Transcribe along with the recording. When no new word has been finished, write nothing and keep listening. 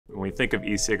When we think of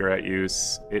e-cigarette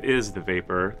use, it is the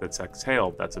vapor that's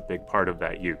exhaled that's a big part of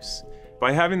that use.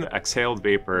 By having the exhaled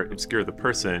vapor obscure the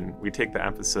person, we take the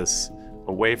emphasis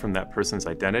away from that person's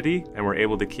identity, and we're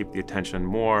able to keep the attention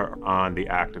more on the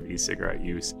act of e-cigarette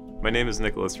use. My name is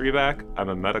Nicholas Reback. I'm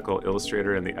a medical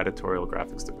illustrator in the editorial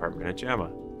graphics department at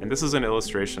JAMA. And this is an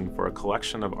illustration for a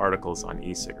collection of articles on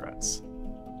e-cigarettes.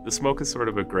 The smoke is sort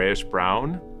of a grayish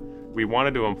brown. We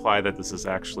wanted to imply that this is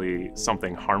actually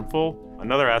something harmful.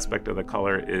 Another aspect of the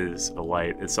color is the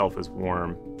light itself is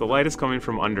warm. The light is coming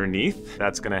from underneath.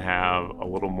 That's going to have a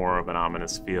little more of an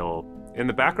ominous feel. In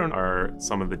the background are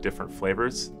some of the different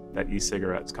flavors that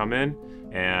e-cigarettes come in,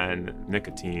 and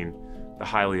nicotine, the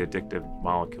highly addictive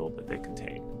molecule that they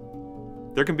contain.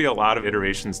 There can be a lot of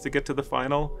iterations to get to the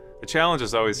final. The challenge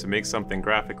is always to make something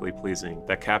graphically pleasing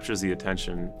that captures the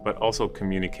attention, but also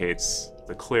communicates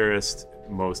the clearest,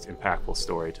 most impactful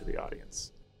story to the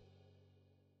audience.